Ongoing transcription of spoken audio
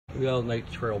2008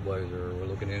 Trailblazer. We're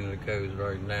looking into the codes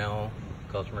right now.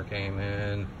 Customer came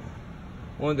in,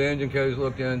 wanted the engine codes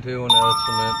looked into, an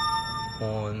estimate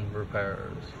on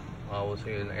repairs. I was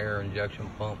seeing an air injection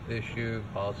pump issue,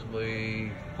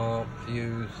 possibly pump,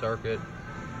 fuse, circuit.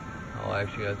 I'll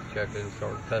actually have to check it and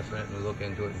start testing it and look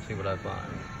into it and see what I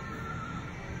find.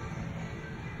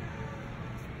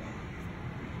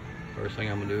 First thing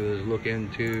I'm gonna do is look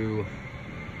into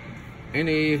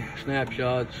any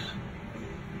snapshots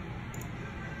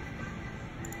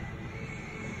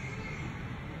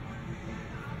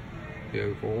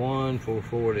go for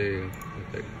 440. Let's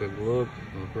take a quick look.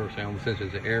 And the first thing, since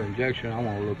it's an air injection, I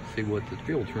want to look to see what the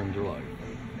fuel trims are like.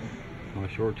 My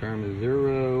short term is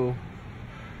 0.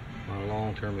 My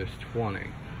long term is 20.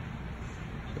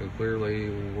 So clearly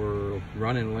we're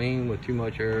running lean with too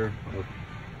much air.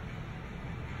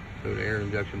 So the air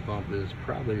injection pump is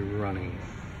probably running.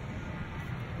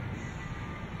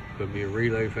 Could be a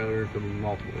relay failure, could be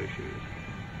multiple issues.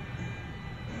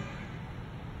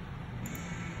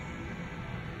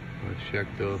 Let's check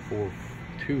the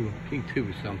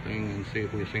P2 something and see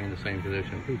if we're seeing the same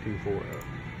condition, P240.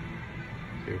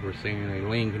 See if we're seeing a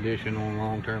lean condition on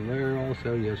long term there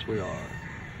also. Yes, we are.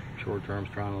 Short term's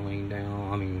trying to lean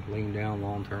down,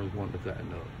 long term's wanting to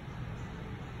fatten up.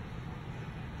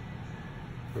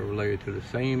 We're related to the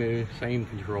same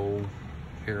control,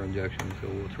 air injection, so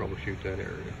we'll troubleshoot that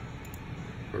area.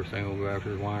 First thing we'll go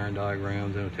after is wiring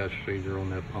diagrams and a test procedure on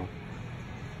that pump.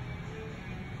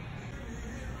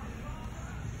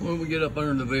 When we get up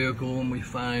under the vehicle and we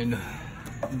find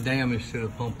damage to the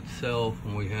pump itself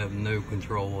and we have no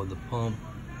control of the pump,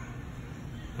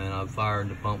 and I've fired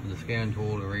the pump with the scan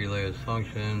tool to relay its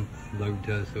function, load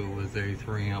tested with a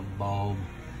 3-amp bulb,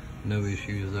 no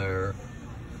issues there.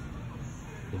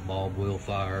 The bulb will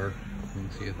fire.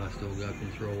 Let's see if I still got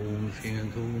control on the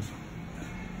scan tool.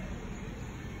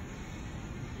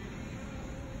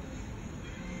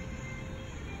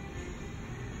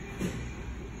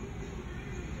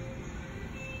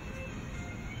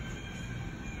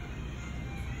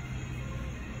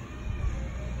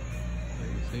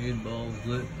 See, bulb's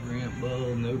lit, 3-amp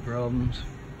bulb, no problems.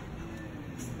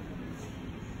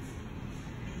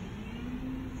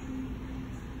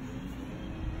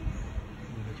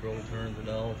 Control turns it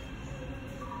off.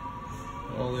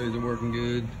 All those are working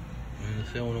good. And the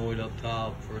solenoid up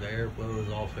top for the airflow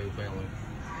is also failing.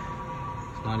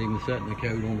 It's not even setting the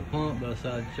code on the pump, but I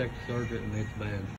decided to check the circuit and it's bad.